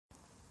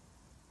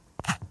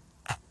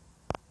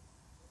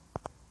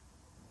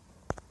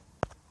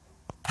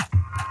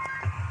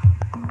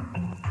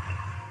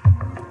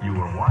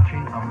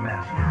a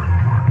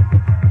master.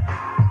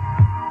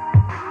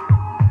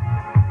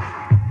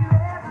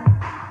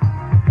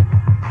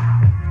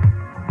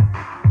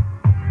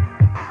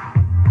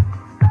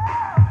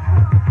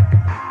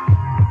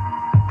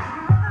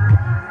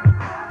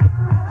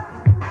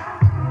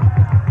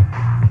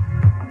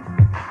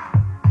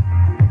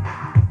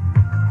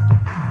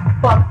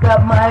 Fucked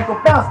up my ankle,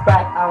 bounced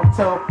back on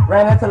two.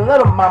 Ran into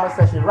little mama,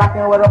 said she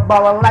rockin' with a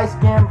ball of light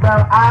skin,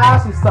 brown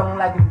eyes. She something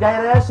like a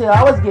gator. She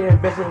always getting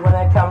bitches when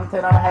it comes to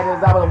them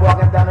haters. I was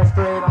walking down the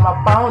street on my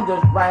phone,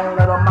 just rang.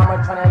 Little mama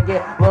trying to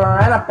get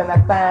Lil.live up in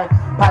that thing.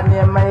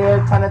 Partner in my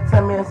ear trying to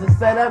tell me it's a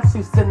setup.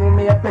 She sending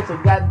me a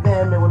picture,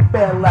 goddamn it, with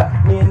bad luck.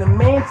 Me in the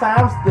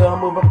meantime, still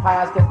moving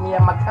pies. Catch me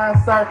at my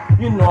concert.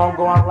 You know I'm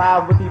going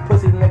live with these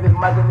pussy niggas,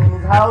 mugging in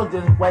these hoes.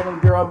 Just waiting,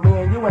 girl,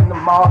 me and you in the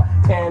mall.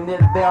 Tearing this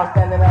down,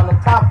 standing on the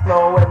top floor.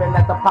 Waving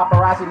at the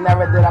paparazzi,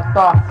 never did I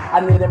thought I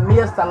needed me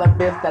a solid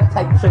bitch that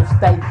take trips,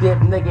 stay dip,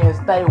 nigga, and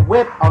stay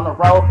whip on the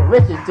road for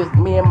riches. Just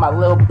me and my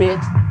little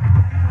bitch.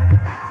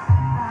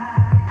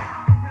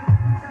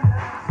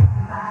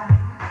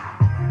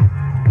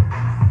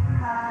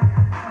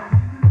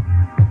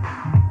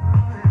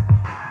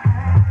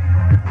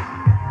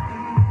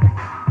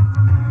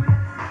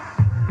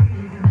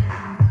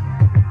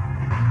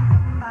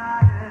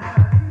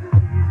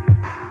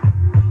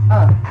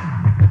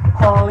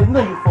 Only knew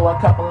you for a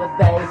couple of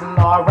days and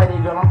already,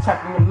 girl, I'm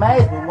trapped in your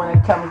maze. But when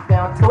it comes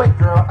down to it,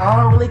 girl, I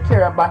don't really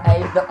care about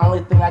age. The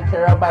only thing I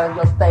care about is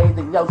your stage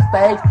and your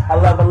stage. I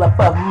level up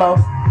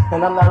most,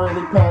 and I'm not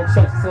really paying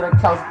tricks to the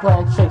coast,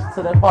 playing tricks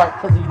to the heart,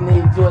 cause you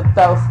need you a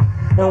dose.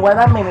 And what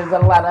I mean is a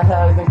lot of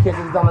hugs and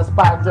kisses on the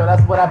spot, girl,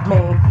 that's what I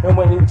mean. And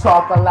when you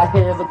talk, all I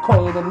hear is a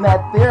queen, and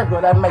that there,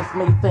 girl, that makes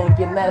me think,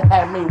 and that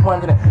had me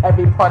wondering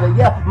every part of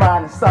your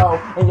mind and soul,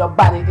 and your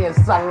body is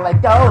solid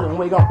like gold, and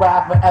we gon'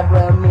 ride forever,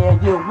 and me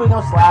and you, we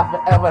gon' slide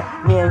forever.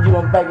 Me and you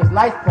in Vegas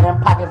nights playing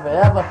pocket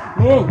forever.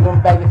 Me and you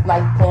in Vegas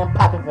nights playing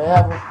pocket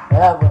forever,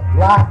 forever.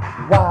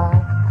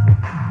 Livewire.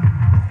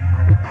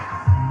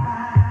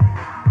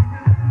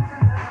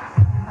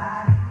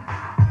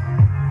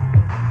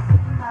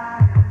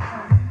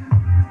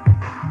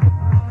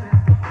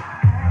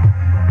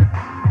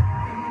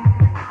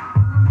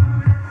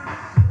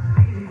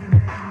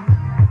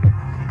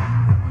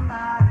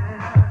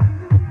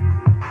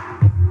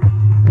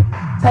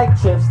 Take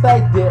trips, stay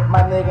dip, my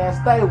nigga, and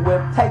stay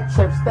whip. Take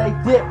trips, stay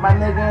dip, my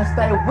nigga, and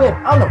stay whip.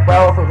 On the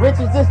road for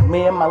riches, just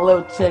me and my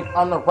little chick.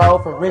 On the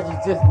road for riches,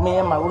 just me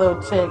and my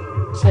little chick.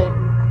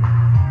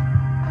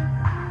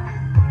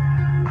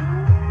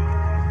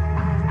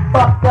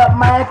 Fucked up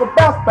my ankle,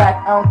 bounced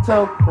back on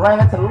two. Ran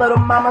into little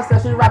mama,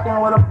 said she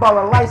rockin' with a ball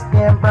of light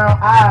skin, brown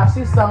eyes.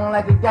 She something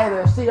like a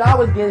gator. She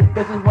always gets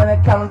bitches when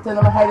it comes to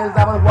them haters.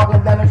 I was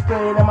walking down the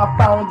street and my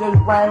phone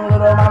just rang.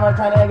 Little mama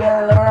trying to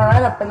get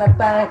Lil.live up in that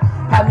thing.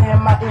 Partner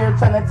in my ear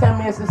trying to tell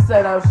me it's a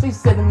setup. She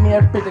sending me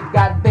a picture,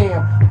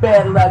 goddamn.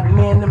 Bad luck.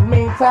 Me in the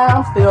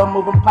meantime, still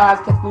moving pies.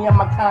 Catch me at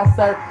my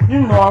concert.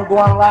 You know I'm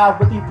going live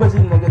with these pussy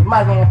niggas.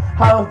 Mugging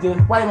hoes,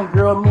 just waiting,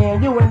 girl. Me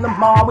and you in the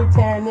mall, we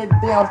tearing it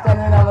down,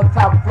 standing on the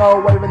top floor,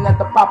 waving at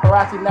the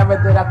paparazzi.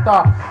 Never did I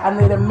thought I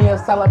needed me a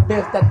solid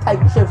bitch that take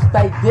trips,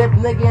 stay dip,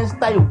 nigga, and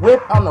stay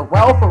whip on the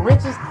road for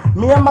riches.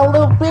 Me and my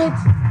little bitch.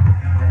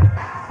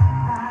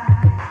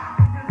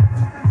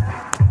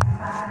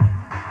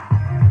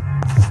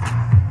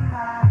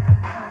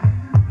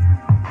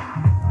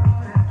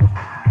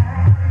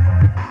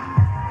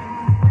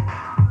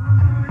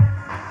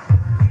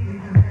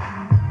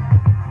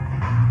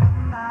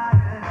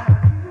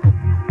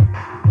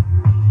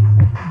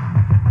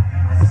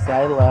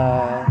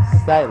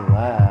 Say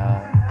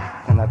love,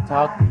 can I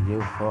talk to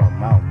you for a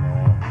moment?